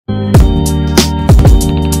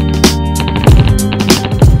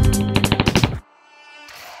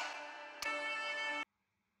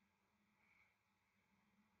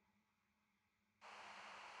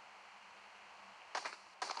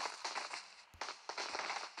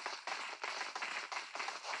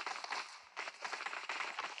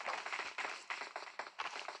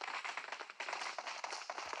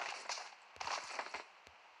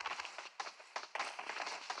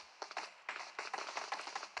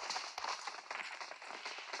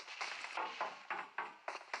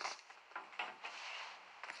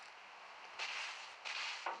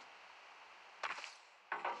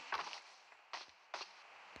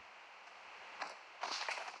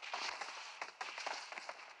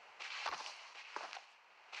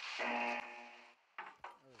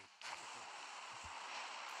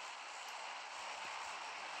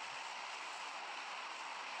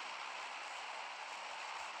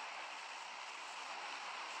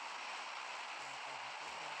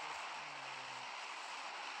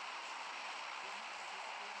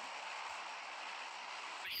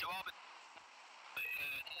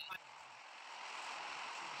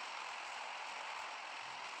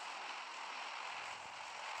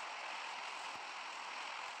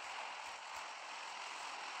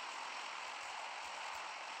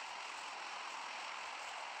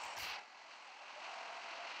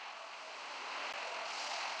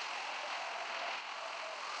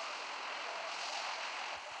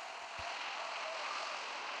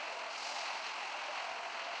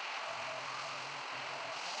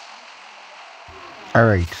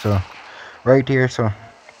Alright, so right here, so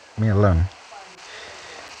me alone.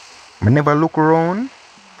 I never look around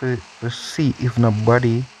to see if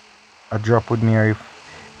nobody a drop with me or if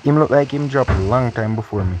him look like him drop a long time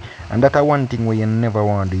before me. And that's one thing where you never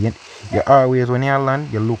want to do. You always when you land,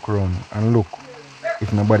 you look around and look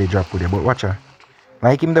if nobody drop with you. But watch her.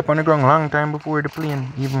 Like him up on the ground long time before the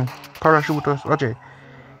plane even parachute us. Watch it.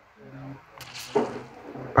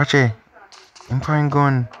 Watch it. Him find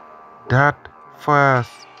gun that fast.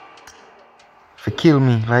 For kill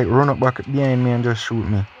me, like run up back behind me and just shoot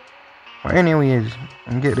me. But anyways,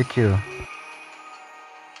 and get the kill.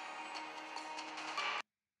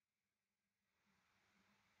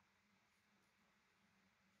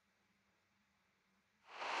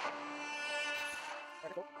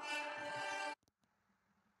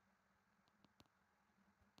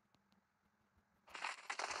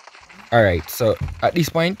 Alright, so at this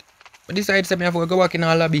point, I decided to have to go back in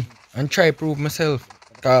our lobby and try prove myself.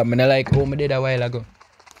 Cause I like how I did a while ago.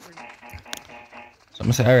 So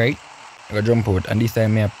I say alright, I go jump out, and this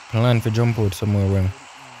time I plan to jump out somewhere where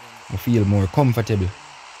I feel more comfortable.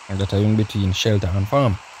 And that are in between shelter and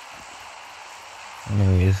farm.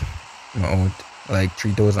 Anyways, I'm out like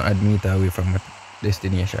 3,000 odd meters away from my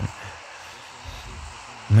destination.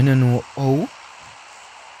 I don't know how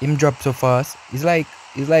him drop so fast. It's like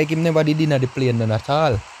him never did in the plane none at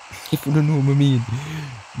all. If you don't know what I mean.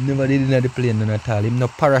 Never did in the plane none at all. Him no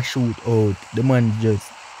parachute out. The man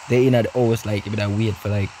just they in the house like he better wait for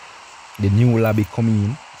like the new lobby come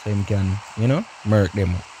in so him can, you know, murk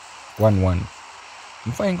them 1-1.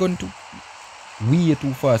 Him find gun too way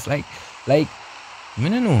too fast. Like I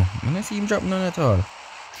don't know. I don't see him drop none at all.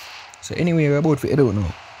 So anyway, we're about to head out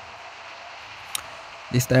now.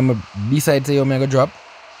 This time besides say I'm gonna drop,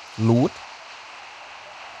 loot,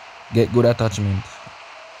 get good attachment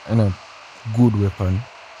and a good weapon,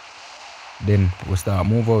 then we'll start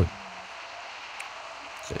move out.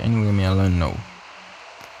 So anyway, me alone now.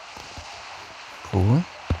 Cool.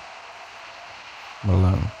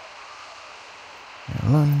 Alone.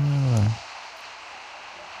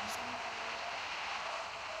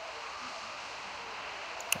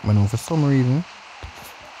 I know for some reason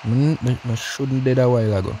I shouldn't did a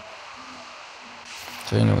while ago.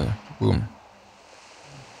 So anyway, boom.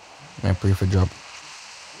 I pray for job.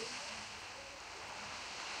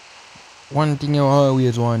 One thing you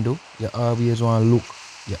always want to do, you always want to look.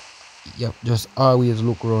 You just always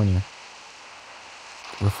look around you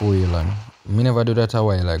before you land. Me never do that a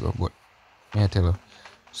while ago, but I tell you,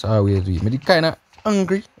 so always do it. Me kind of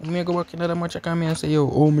angry when I go back into the match. I come here and say, yo,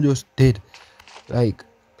 oh, me just dead. Like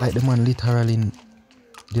the man literally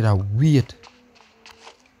did a wait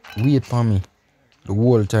for me the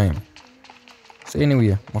whole time. So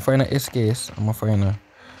anyway, I find a SKS and I find a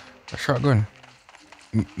shotgun.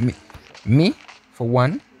 Me for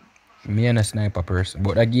one, me and a sniper person.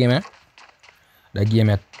 But that game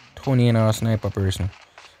a Tony and a sniper person.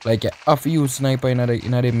 Like you have to use sniper in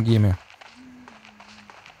them game.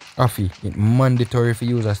 It's mandatory to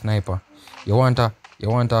use a sniper. You want a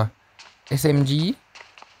SMG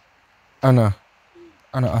and a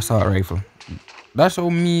assault rifle. That's how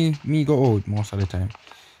me go out most of the time.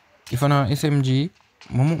 If I'm an SMG,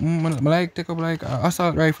 I like take up like an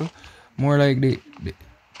assault rifle, more like the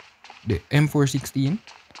M416.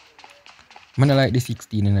 I like the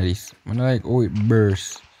 16 in this. I like how it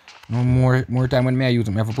bursts. No more time when I use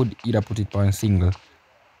it, I have to either put it on single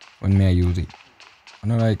when I use it. I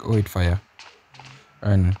like how it fire.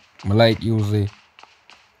 And I like use the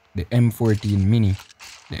M14 mini,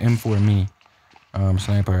 the M4 mini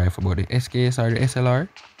sniper rifle. But the SKS or the SLR,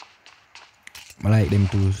 I like them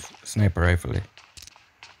two sniper rifle.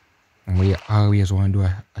 And we always want to do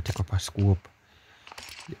a take up a scope.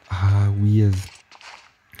 Always.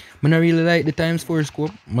 I don't really like the ×4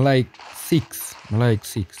 scope. I like 6.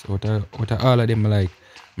 Out of all of them, I like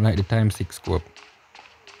the ×6 scope.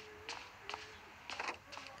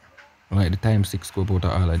 I like the ×6 scope out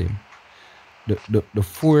of all of them. The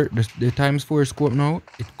 ×4 scope now,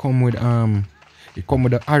 it come with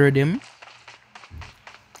the arrow them.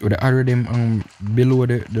 With the arrow them below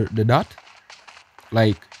the dot.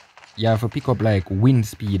 Like you have to pick up like wind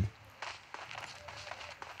speed.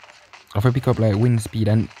 If I pick up like wind speed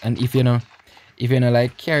and if you know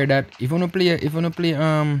like carry that, if you wanna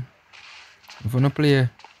play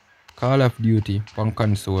Call of Duty on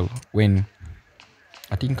console when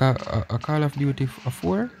I think a Call of Duty a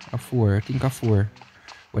 4? A 4, I think a 4.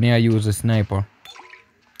 When I use a sniper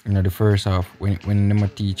in the first half, when them a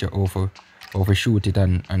teach you how to shoot it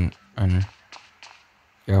and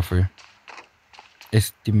you have to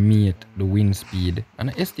estimate the wind speed.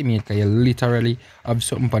 And estimate because you literally have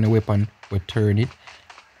something on the weapon but turn it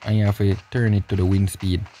and you have to turn it to the wind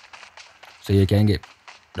speed. So you can get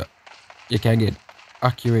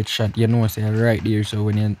accurate shot, you know, say right there, so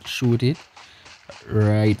when you shoot it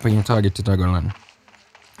right when you target it, gonna land.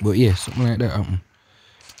 But yeah, something like that happen.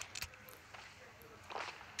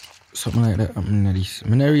 Something like that happen in this. I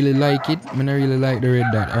don't really like it. I don't really like the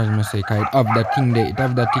red dot, as I say, cause it have that thing there. It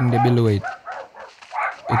have that thing there below it.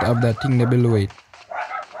 It have that thing there below it.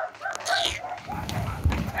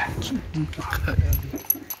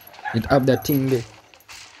 It have that thing there.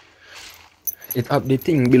 It have the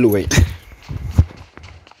thing below it.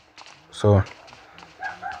 So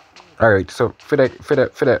alright, so for the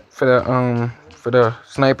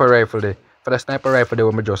sniper rifle there. For the sniper rifle there,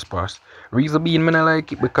 when I just pass. Reason being, I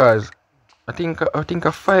like it because I think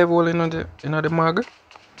a 5 hole in the mag.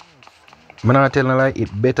 I'm not telling like it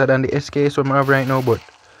better than the SK so I have right now, but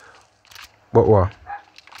what?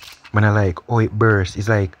 When I like oh it bursts, it's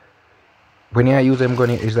like when I use them gun,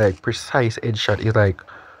 it's like precise headshot. It's like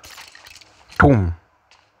boom,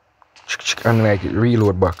 and like it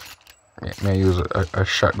reload back. Yeah, I use a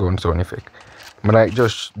shotgun sound effect. I like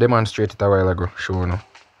just demonstrate it a while ago, show you.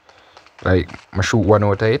 Like I shoot one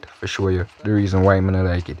out of it for show you the reason why I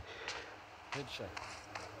like it.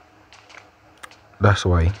 That's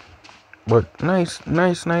why. But nice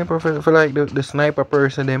sniper for like the sniper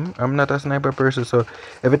person them. I'm not a sniper person, so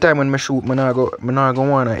every time when I shoot, I not go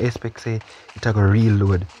wanna expect say it a go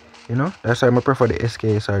reload. You know? That's why I prefer the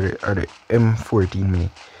SKS or the M14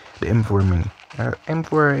 mini. The M4 mini.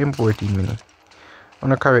 M4 or M14 mini.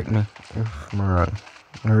 Wanna correct me if I'm wrong.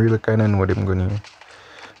 I really kinda know what I'm gonna hear.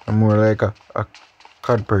 I'm more like a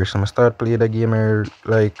COD person. I start playing the game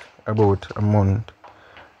like about a month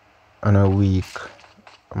and a week.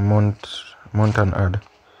 A month and odd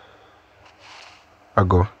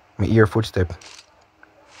ago. I hear footstep.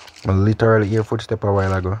 I literally hear footstep a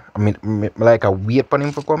while ago. I mean, like a wait for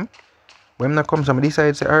him to come. When him come, somebody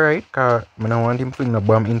decide say, alright, cause I don't want him fling the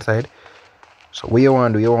bomb inside. So what you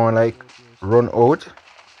want to do? You want like run out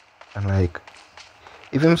and like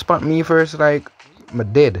if him spot me first, like I'm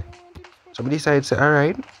dead. Somebody decide say,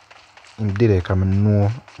 alright, him did it, cause I know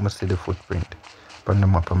I see the footprint on the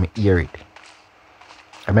map and I hear it.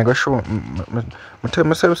 I'm gonna show. I tell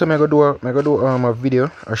myself so I'm gonna do a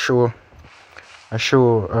video. I show to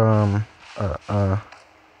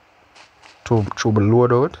the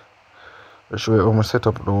loadout. I show you how I set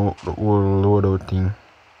up the whole loadout thing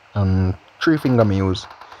and 3 finger me use.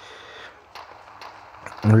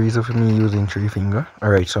 The reason for me using 3 finger.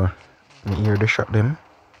 Alright, so me hear the shot them.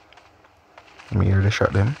 Me hear the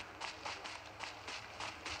shot them.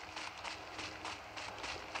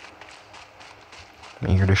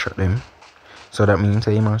 Me hear the shot them. So that means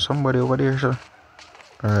hey man, somebody over there, so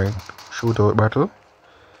alright, shootout battle.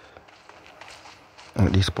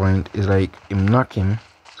 At this point is like him knock him,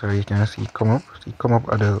 so you can see come up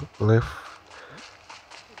at the left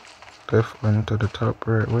one to the top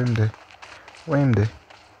right. Where him there?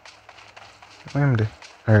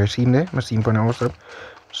 Alright, see him there? I see him on the outside.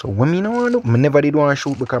 So when me know I never did want to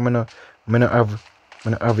shoot because I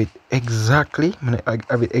have it exactly. I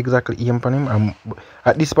have it exactly aim upon him.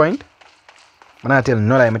 At this point, I'm not telling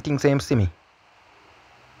no lie. I think him see me.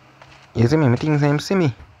 You see me? I think him see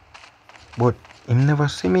me, but him never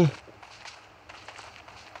see me.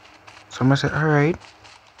 So I said, alright.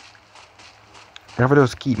 I have to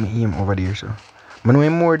just keep me aim over there. So I know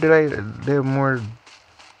more they're more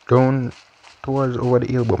down towards over the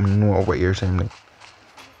hill, but I know over here same thing.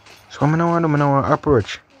 So I don't want to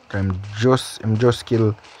approach. I'm just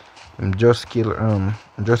kill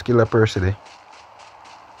a person there.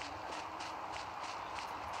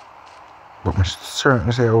 But I'm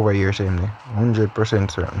certain say over here same day.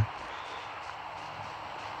 100% certain.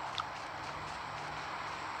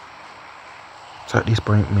 So at this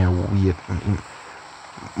point me wait.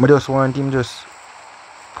 I just want him just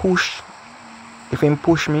push. If him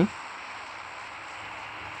push me,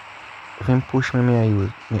 me I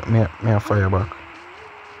use me I fire back.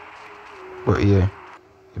 But yeah,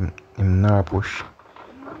 him not push.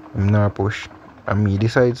 And me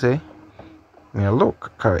decide say, me a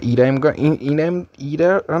look, cause either him got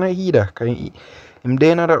either on a either. Cause him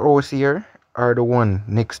there another house here, or the one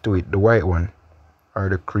next to it, the white one, or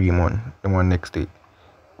the cream one, the one next to it.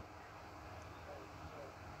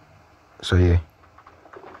 So yeah,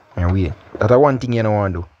 and wait. That's one thing you don't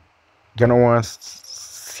want to do. You don't want to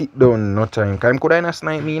sit down no time. Cause him could not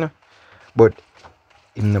snipe me, you know? But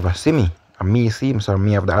him never see me, and me see him, so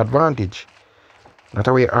me have the advantage. That's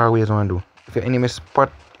what you always want to do. If your enemy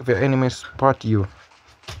spot you,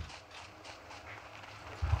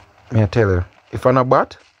 me I tell you, if I'm a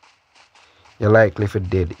bot, you're likely for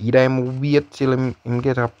dead. Either him wait till him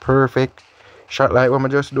get a perfect shot like what I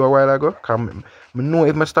just do a while ago. Cause I know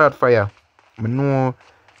if I start fire, I know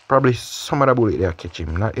probably some of the bullet there catch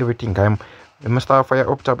him. Not everything. Cause if I start fire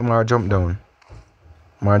up top, I'm gonna jump down.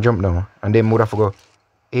 And then I would have to go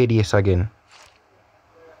ADS again.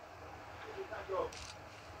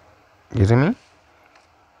 You see me?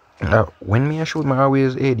 When me I shoot, I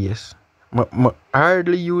always ADS. I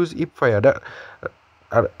hardly use hip fire. That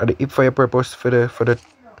the hip fire purpose for the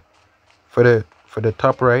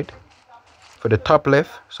top right, for the top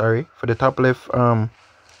left. Sorry, for the top left.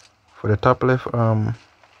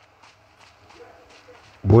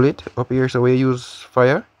 Bullet up here. So we use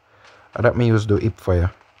fire. And that me use the hip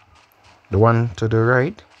fire. The one to the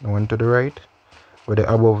right, with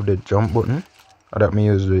the above the jump button. And that me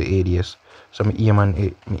use the ADS. So me aim and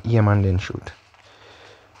then shoot.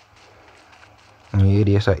 And the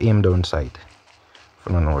ADS I aim down sight. If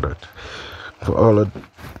you don't know that. For all of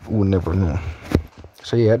who never know.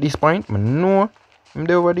 So yeah, at this point, I know him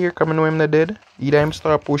there over there, because I know him not dead. Either him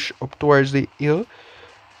start push up towards the hill.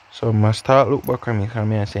 So I start look back at me,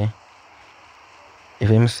 because I say, if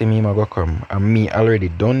him see me, I go come. And me already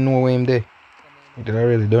don't know where him there. I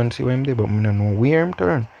already don't see where him there, but I don't know where him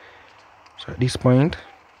turn. So at this point,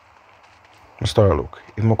 I start look.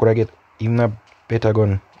 If I could get even a better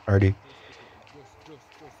gun or the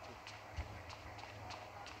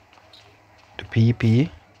PP.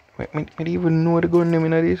 Wait, me even know the gun name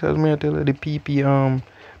in this, as me I tell you, the PP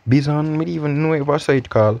Bison. Me even know if I say it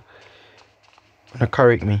call.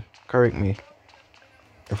 Correct me.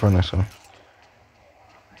 If I know so.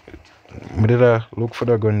 I did look for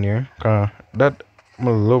the gun there. Cause that I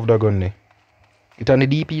love the gun there. It's on the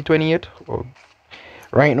DP28. Oh,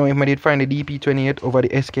 right now, if I did find the DP28 over the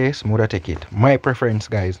SKS, I would take it. My preference,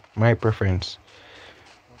 guys. My preference.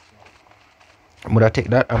 I would take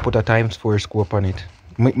that and put a ×4 scope on it.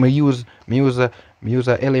 Me use a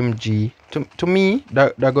LMG. To me,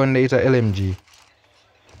 that gun there is a LMG.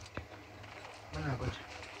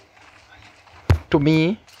 To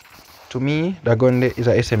me, that gun there is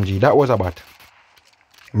a SMG. That was a bot.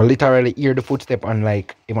 I literally hear the footstep and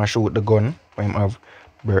like if I shoot the gun, I have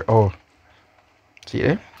see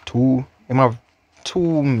there? I have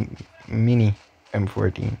two mini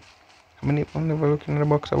M14. I'm never looking at the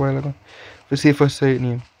box a while ago. Let's see if I say it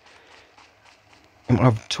name. I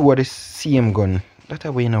have two of the same gun. That's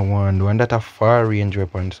a way I want to do, and that's a far range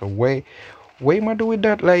weapon. So why am I do with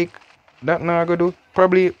that? Like that now I go do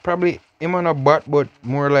probably I'm on a bot, but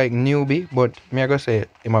more like newbie. But me I go say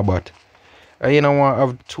I'm a bot. I want to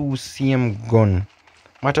have two same gun.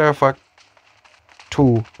 Matter of fact,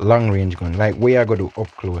 two long range gun. Like where I go do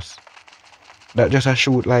up close. That just a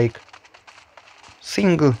shoot like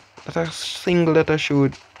single. That's a single that I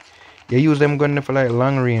shoot. You use them gun for like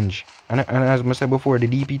long range. And as I said before, the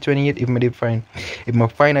DP28, if I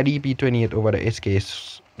find a DP28 over the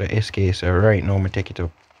SKS, right now I take it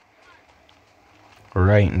up.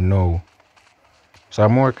 Right now. So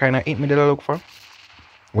I'm more kinda hit me that I look for.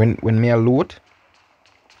 When me a loot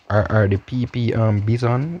or the PP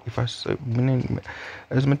Bison, if I say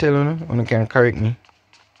as I tell you, you can correct me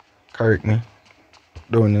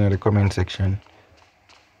down in the comment section.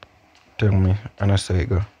 Tell me and I say it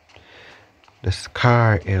go. The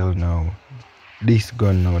Scar L now. This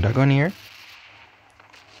gun now. That gun here.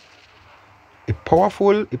 It's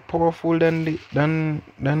powerful than the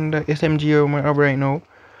SMG I have right now.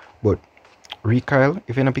 But recoil,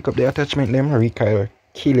 if you don't pick up the attachment them, recoil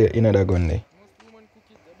kill you in that gun there.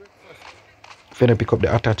 If you don't pick up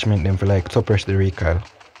the attachment them for like suppress the recoil.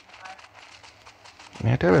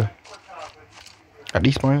 May I tell you? At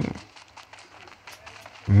this point,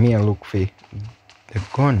 me I look for the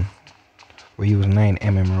gun. We use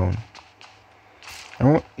 9mm round.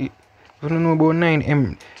 If you don't know about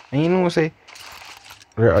 9mm, and you know say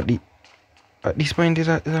at this point is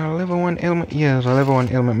a level 1 element. Yeah, it's a level 1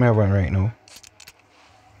 element I have right now.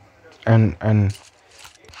 And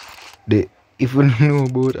if you don't know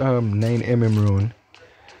about 9mm round,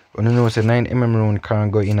 you know say 9mm round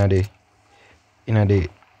can't go in the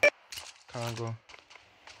can't go.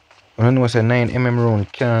 You know say 9mm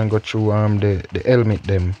round can't go through the helmet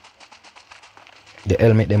them. The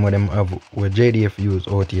helmet them what them have what JDF use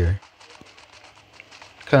out here.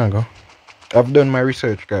 Can't go. I've done my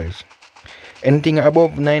research, guys. Anything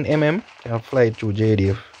above 9mm can fly through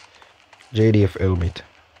JDF helmet.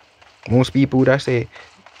 Most people would say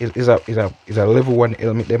is a level 1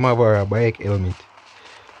 helmet. Them have a bike helmet.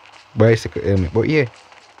 Bicycle helmet. But yeah,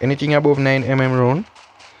 anything above 9mm round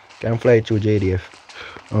can fly through JDF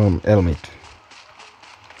helmet.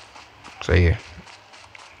 So yeah.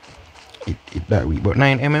 It that way. But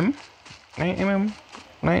 9mm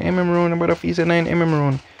round, about a piece of 9mm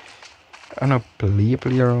round. I not play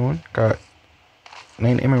around, cause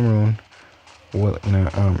 9mm round, well, in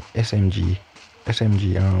a SMG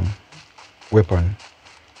weapon.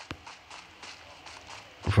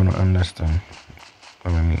 If you don't understand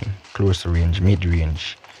what I mean, close range, mid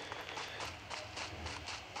range.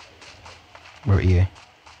 But yeah,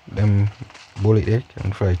 them bullet there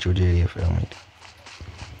can fly through JDF helmet.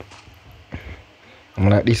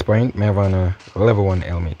 And at this point, I have a level 1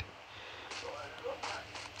 helmet.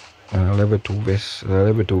 Level 2 vest,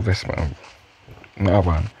 man. I have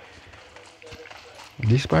one.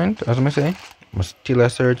 This point, as I say, I still a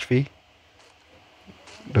search for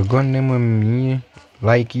the gun them when me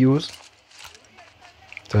like use.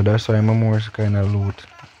 So that's why I'm more kind of loot.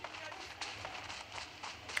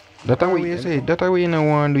 That's how you say, that's how you know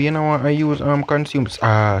want do, you know want I use consumes. See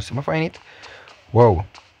I find it. Whoa.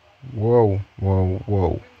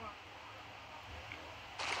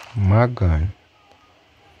 My gun.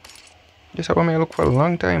 This is what I look for a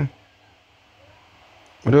long time.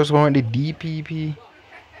 I just want the DPP,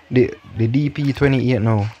 the DP28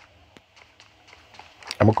 now.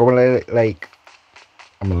 I'm gonna come like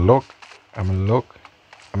I'm gonna look. I'm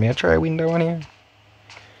gonna try win that one here.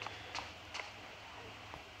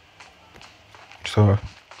 So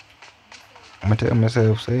I'm gonna tell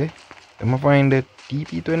myself, say, I'm gonna find the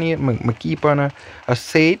DP28. I'm gonna keep on a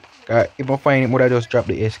set. If I find it, would I just drop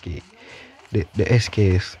the SK, the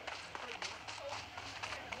SKs.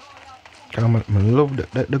 I love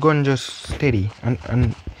the gun, just steady, and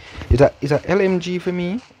it's a LMG for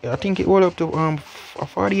me. I think it will up to a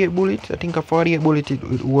 48 bullet. I think a 48 bullet it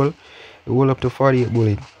will up to 48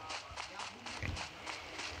 bullet.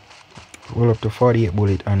 Roll up to 48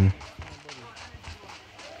 bullet, and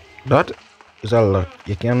that is a lot.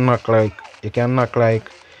 You can knock like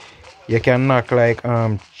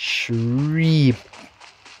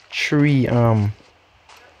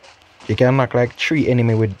three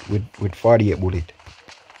enemy with 48 bullet.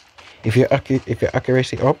 If your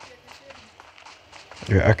accuracy up,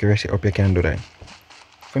 you can do that.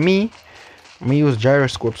 For me, I use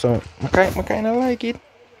gyroscope, so I kind of like it.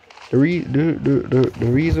 The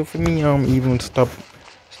reason for me even stop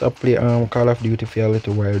play Call of Duty for a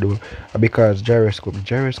little while though, because gyroscope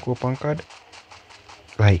on COD,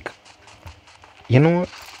 like, you know,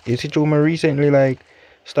 you see through me recently like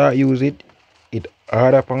start use it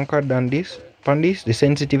harder on COD than this. The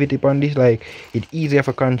sensitivity on this, like, it easier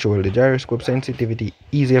for control. The gyroscope sensitivity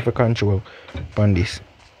easier for control on this.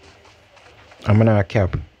 I'm gonna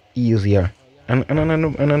cap easier, and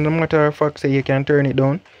no matter of fact say you can turn it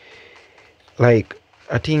down. Like,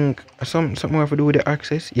 I think something have to do with the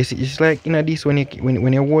access. You see, it's like in this when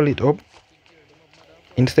you hold it up,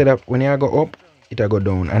 instead of when you go up, it go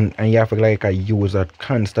down, and you have to like use that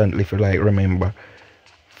constantly for like remember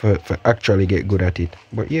for actually get good at it.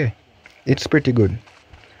 But yeah, it's pretty good.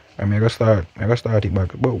 I gonna start it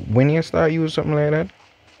back. But when you start use something like that,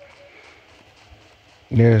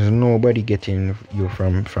 there's nobody getting you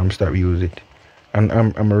from start use it. And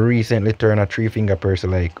I'm recently turned a 3-finger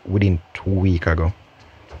person like within 2 weeks ago.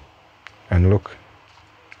 And look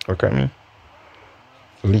at me.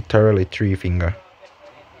 Literally 3-finger.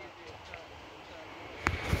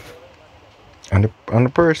 And the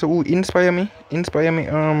person who inspire me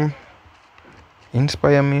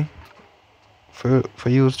for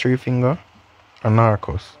use 3-finger, a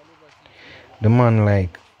Narcos. The man,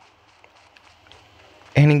 like,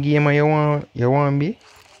 any gamer you want be,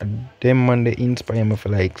 them man they inspire me for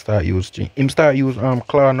like start use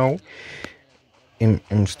claw now.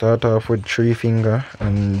 Him start off with 3-finger,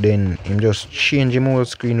 and then him just change him whole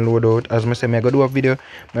screen loadout. As I say, I go do a video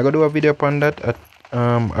upon that.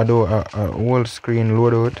 I do a whole screen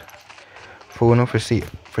loadout for you for see,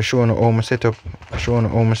 for showing how I set up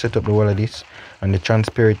the whole of this, and the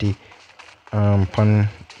transparency on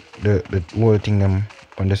the whole thing them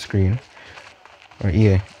on the screen. Right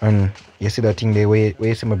here, and you see that thing there where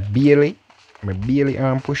you see my barely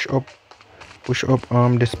push up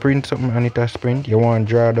the sprint something, and it a sprint. You want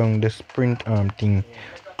to draw down the sprint thing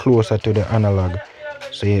closer to the analog.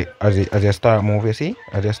 So yeah, as you start move, you see?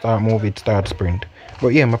 As you start move, it starts sprint. But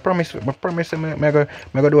yeah, I promise me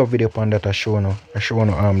go do a video on that. I show no the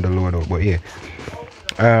loadout. But yeah,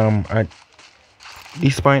 at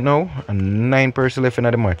this point now, 9 person left in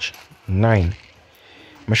the match. 9.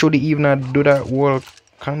 I should even not do that whole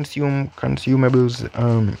consumables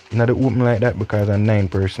in the open like that because I'm 9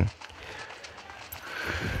 person.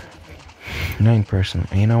 9 person.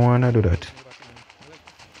 And you know why I do that?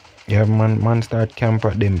 You have man start camp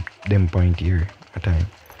at them point here at time.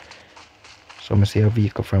 So I see a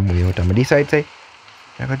vehicle from way out and I decide say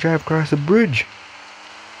I gotta drive across the bridge.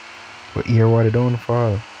 But here what the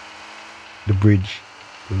downfall. The bridge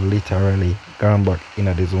literally gone back in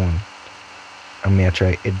the zone. And me I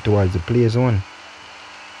try head towards the play zone.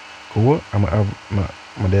 Cool. I'm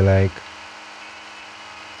they like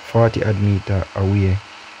 40 odd meter away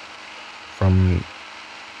from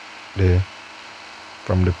the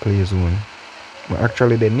play zone. But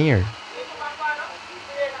actually they're near.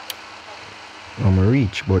 I'm gonna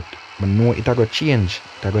reach, but I know it gonna change.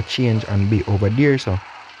 It gonna change and be over there so.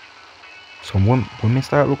 So when I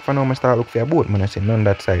start look for now, I start look for a boat. When I say none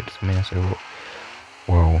that side, so I say,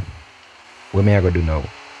 wow, what me I gonna do now?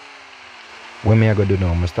 What me I gonna do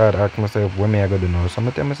now? I start asking myself, what me I gonna do now? So I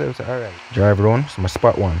tell myself, say, alright, drive around, so I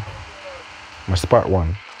spot one.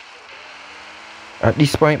 At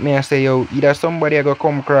this point, me I say, yo, either somebody I go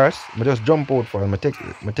come across, I just jump out for him. I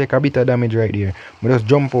take a bit of damage right there. I just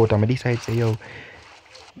jump out and I decide say, yo,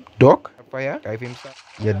 duck, fire, if him start,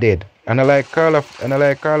 you're dead. And I like Call of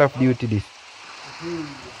Duty this.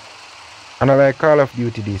 And I like Call of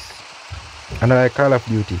Duty this. And I like Call of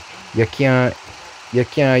Duty. You can't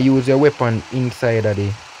use your weapon inside of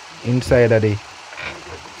the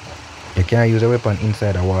you can't use a weapon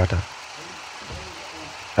inside the water.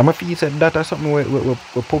 I'm a feel that that's something where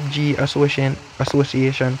PUBG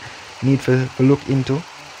association need to look into.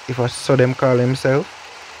 If I saw them call themselves,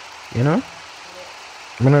 you know?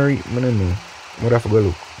 I don't know. What have to go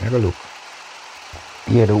look? I go look.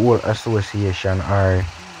 Yeah, the whole association are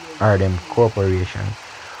them corporation.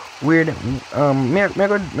 Where them me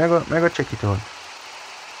go check it out.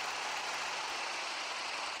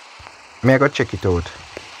 Me go check it out.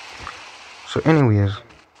 So anyways,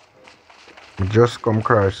 I just come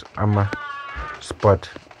across a spot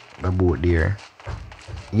the boat there.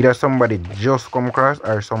 Either somebody just come across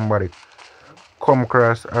or somebody come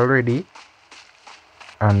across already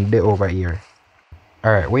and they over here.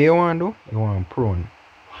 Alright, what you want to do? You want prone.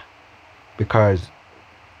 Because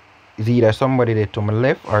it's either somebody there to my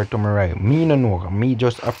left or to my right. Me no know. Me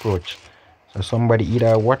just approach. So somebody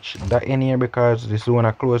either watch that end here because the zone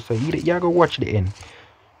are close. So either you go watch the end.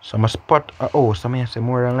 So I'm spot a house. So I say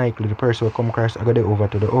more than likely the person will come across. I go there over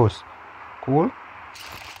to the house. Cool?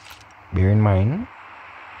 Bear in mind,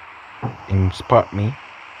 him spot me.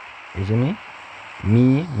 You see me?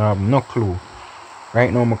 Me no have no clue.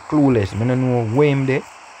 Right now I'm clueless. I don't know where him there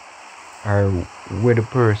or where the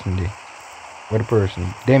person there.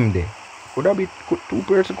 Them there. Could that be 2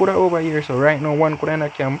 persons could have over here. So right now one could in a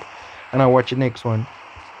camp and I watch the next one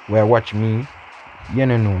where I watch me. You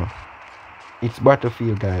don't know. It's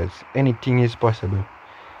battlefield, guys. Anything is possible.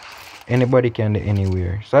 Anybody can do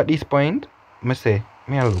anywhere. So at this point, I say,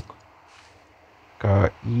 me a look.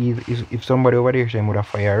 Cause if somebody over there say would have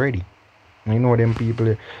fire already. You know them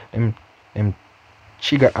people, them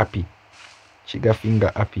trigger happy. Trigger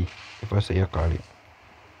finger happy, if I say you call it.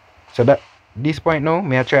 So that this point now,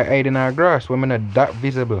 me I try hide in our grass when I'm not that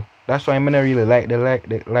visible. That's why I'm not really like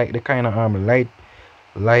the kind of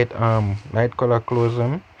light color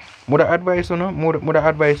clothes. Would advise on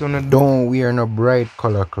don't wear no bright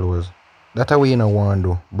color clothes. That's way you no want to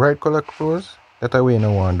do. Bright color clothes, that's way you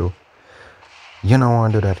no want to do. You no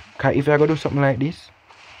want to do that. Cause if you go do something like this,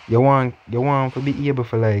 you want to be able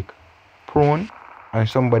to like prone and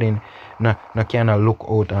somebody no can look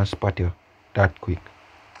out and spot you that quick.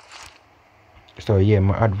 So yeah,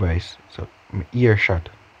 my advice. So my ear shot.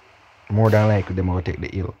 More than likely them will take the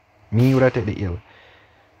hill. Me would take the hill.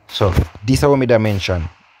 So this is what me dimension.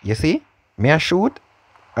 You see? Me a shoot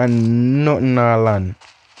and nothing a land.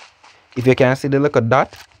 If you can see the little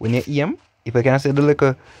dot when you aim, if you can see the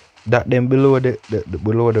little dot them below the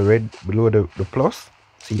red, below the plus,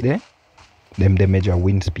 see there? Them they measure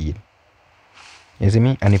wind speed. You see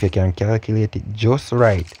me? And if you can calculate it just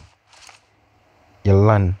right, you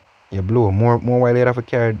land, you blow. More while you have to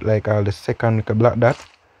carry like all the second black dot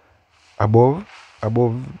above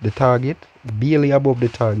the target, barely above the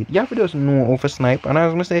target. You have to just know how to snipe. And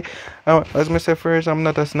as I say first, I'm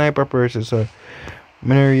not a sniper person, so I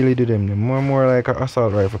don't really do them. More like an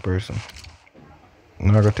assault rifle person.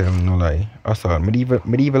 I'm not gonna tell no lie. Assault.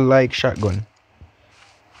 Medieval like shotgun.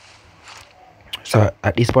 So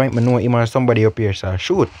at this point, I know him or somebody up here, so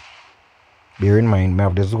shoot. Bear in mind, I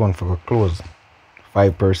have the zone for close.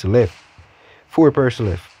 5 person left. 4 person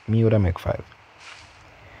left. Me would make 5.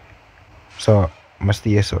 So I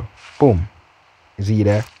stay so. Boom. Is he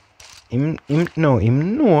there? Him know.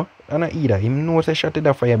 And not either. Him knows I shot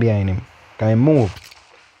the fire behind him. Can he move?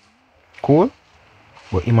 Cool?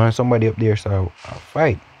 But him and somebody up there, so I'll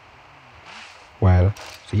fight. While,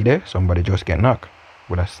 see there? Somebody just get knocked.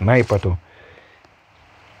 With a sniper too.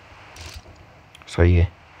 So yeah.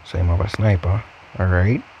 So him have a sniper.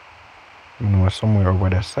 Alright. You know somewhere over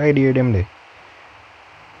the side here them there.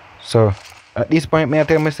 So at this point me I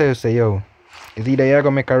tell myself say yo, it's either you're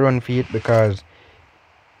gonna make a run for it because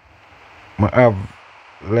I have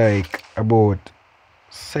like about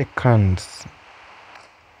seconds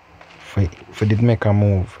for did make a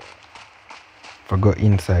move for go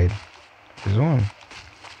inside the zone.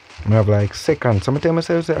 I have like seconds. So I tell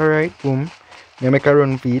myself say alright, boom, me make a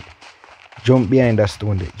run for it. Jump behind that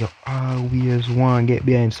stone there. You always want to get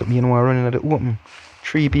behind something. You know what, running at the open.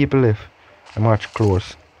 3 people left. The match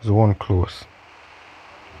close. Zone close.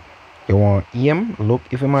 You want aim? Look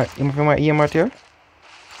if you might aim at you.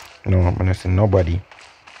 No, I'm gonna say nobody.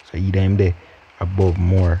 So either him there above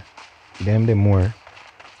more. Either him there more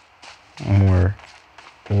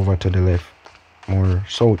over to the left. More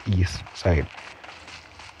southeast side.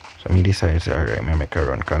 So me decide say alright, me make a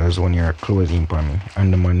run because the zone here closing for me.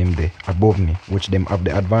 And the man them there above me, which them have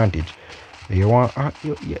the advantage. You want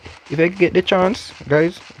if I get the chance,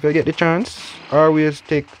 guys, if I get the chance, always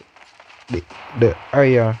take the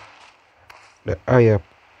higher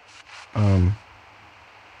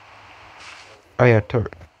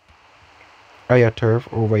turf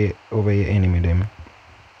over your enemy them.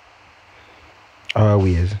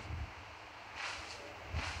 Always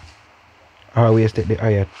take the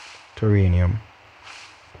higher terranium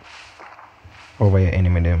over your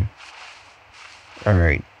enemy them.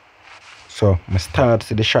 Alright. So I start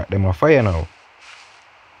see the shot them a fire now.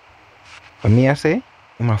 But me I say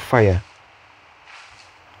I'm a fire.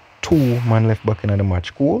 2 man left back in the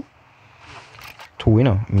match. Cool. 2 you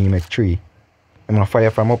know, me make 3. I'm a fire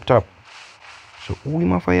from up top. So who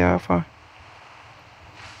am a fire for?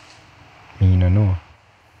 Me no know.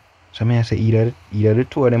 So me I say either the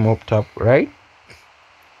 2 of them up top, right?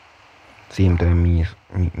 Same time me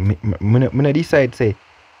decide say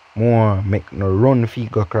more make no run feet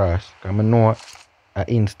go across. Cause I know at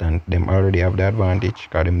instant them already have the advantage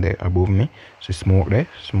because them there above me. So smoke there,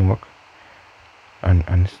 smoke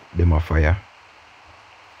and them a fire.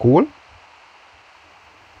 Cool?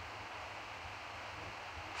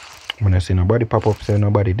 When I see nobody pop up, say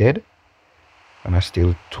nobody dead. And I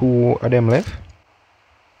still 2 of them left.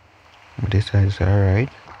 I decide to say alright.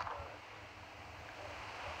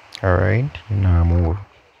 Alright, you now move.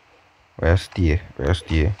 Where stay.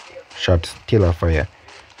 Shot still a fire.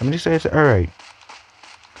 I decide to say alright.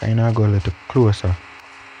 Kinda go a little closer.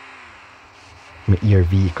 Me hear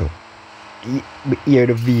vehicle. Me hear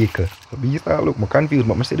the vehicle. So me start look, I'm confused,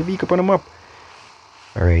 but I see the vehicle on the map.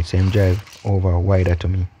 Alright, so him drive over wider to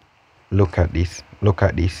me. Look at this. Look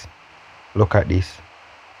at this. Look at this.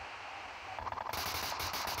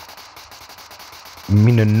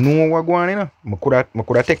 Me no know what going on, you know. I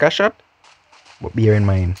coulda take a shot. But bear in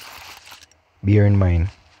mind. I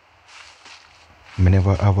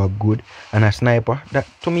never have a good and a sniper. That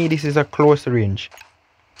to me this is a close range.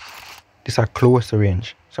 This is a close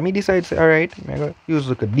range. So me decide say alright, I go use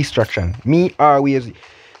like a distraction. Me always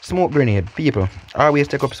smoke grenade, people. Always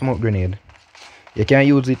take up smoke grenade. You can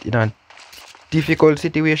use it in a difficult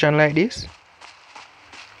situation like this.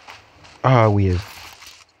 Always.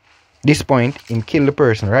 This point, him kill the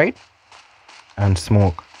person, right? And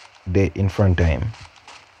smoke dead in front of him.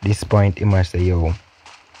 This point, he must say, yo,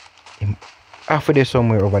 him after there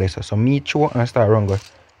somewhere over there. So me throw and start run go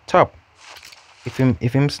top. If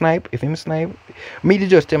him snipe, me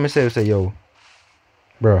just tell myself say, yo,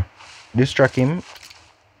 bro, distract him,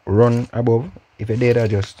 run above. If you did, I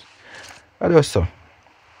just so.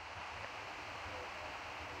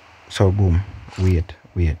 So boom, wait.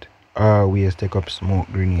 Always take up smoke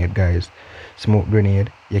grenade, guys. Smoke grenade,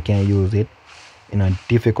 you can use it in a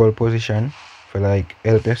difficult position for like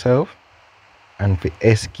help yourself and for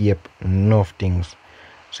escape enough things.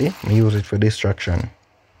 See, me use it for distraction.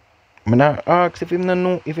 I'm not ask if him not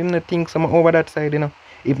know, if him not think some over that side, you know.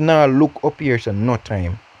 If not look up here, so no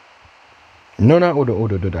time. None of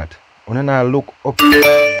other do that. When not look up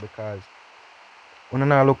because when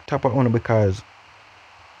not look top of on because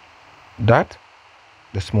that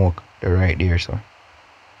the smoke, they're right there, so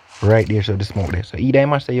right there, so the smoke there. So either I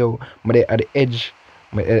must say yo, I'm there at the edge,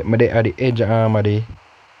 I'm there at the edge of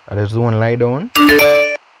at the zone lie down.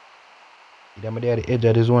 I'm there at the edge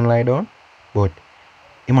of the zone lie down. But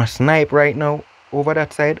he must snipe right now over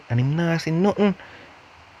that side and him not see nothing.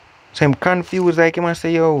 So I'm confused, like he must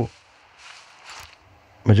say, yo,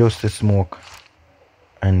 I just see smoke.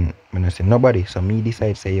 And I don't see nobody. So me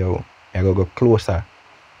decide say, yo, I go closer.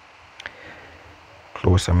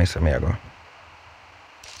 Closer, me say me I go.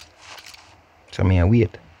 So me I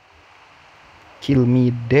wait. Kill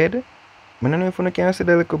me dead. I don't know if you can see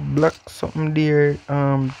the little black something there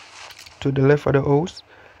to the left of the house.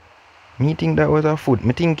 Me think that was a foot.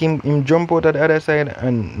 Me think him jump out at the other side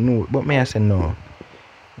and no. But me I say no.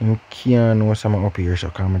 Him can't know something up here, so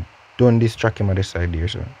because I don't distract him at the side there,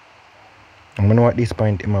 so. I'm gonna know at this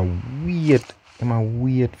point I'm a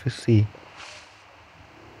wait to see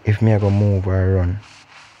if me I go move or run.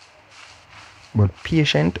 But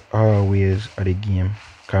patient always at the game.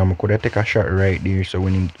 Cause I could have take a shot right there so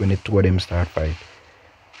when the two of them start fight.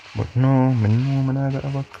 But no, I know I'm not gonna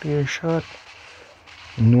have a clear shot.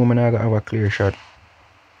 And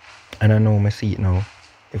I know I see it now.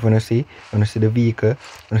 If you wanna see the vehicle,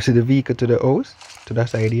 to the house, to that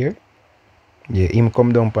side here. Yeah, him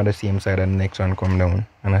come down on the same side and the next one come down.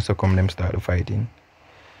 And that's how come them start the fighting.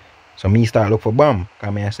 So me start look for bomb.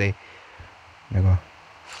 Cause me I say, I go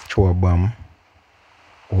throw a bomb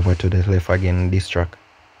over to the left again this track.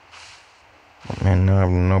 But man,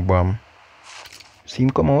 no bomb. See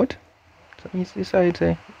him come out. So he decide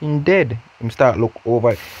say him dead. Him start look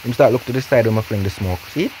to the side where I fling the smoke.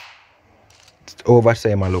 See? It's over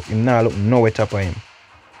say him look. Him now look nowhere top of him.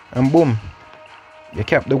 And boom. You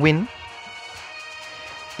cap the win.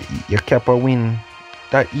 You cap a win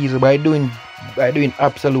that easy by doing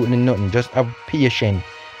absolutely nothing. Just have patience.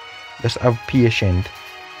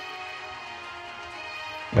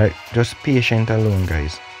 Like just patient alone,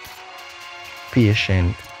 guys.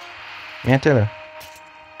 Patient. May I tell her?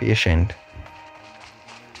 Patient.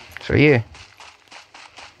 So yeah.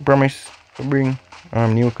 Promise to bring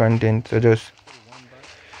new content. So just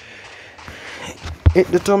hit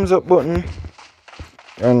the thumbs up button.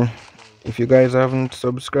 And if you guys haven't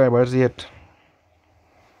subscribed as yet,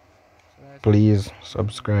 please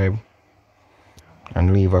subscribe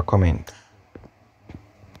and leave a comment.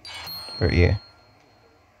 But yeah.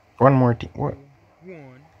 One more thing. What?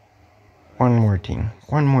 One more thing.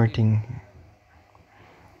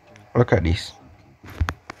 Look at this.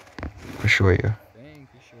 I'll show you.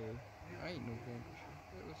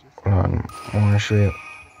 Hold on. I want to show you.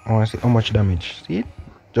 I want to see how much damage. See it?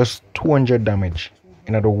 Just 200 damage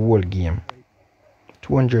in the whole game.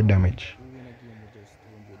 200 damage.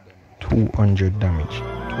 200 damage. 2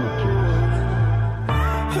 kills.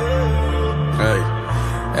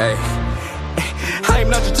 Hey. I am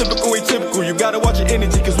not your typical atypical. You gotta watch your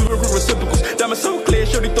energy, cause we were reciprocals. Diamonds so clear,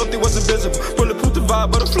 sure they thought they was invisible. Bulletproof the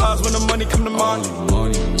vibe, butterflies when the money come to mind.